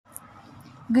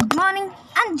Good morning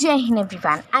and Jai Hind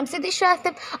everyone. I'm Siddhi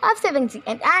Shrasthav of 7C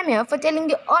and I'm here for telling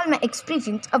you all my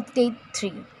experience of day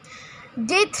 3.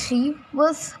 Day 3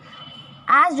 was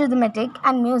as rhythmic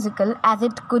and musical as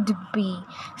it could be.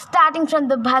 Starting from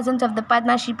the bhajans of the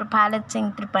Padma Shri Prapalat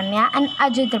Singh Tripanya and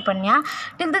Ajay Tripanya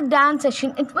till the dance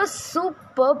session, it was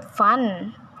superb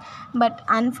fun. But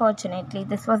unfortunately,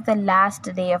 this was the last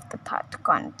day of the thought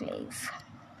conclave.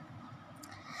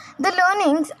 The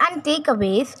learnings and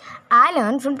takeaways I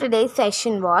learned from today's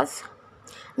session was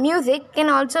music can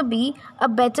also be a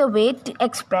better way to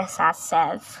express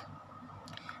ourselves.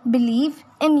 Believe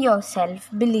in yourself,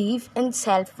 believe in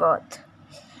self-worth.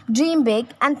 Dream big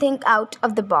and think out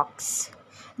of the box.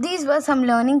 These were some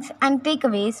learnings and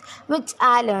takeaways which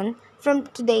I learned from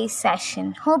today's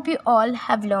session. Hope you all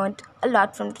have learned a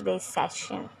lot from today's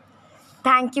session.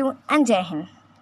 Thank you and Jai Hind.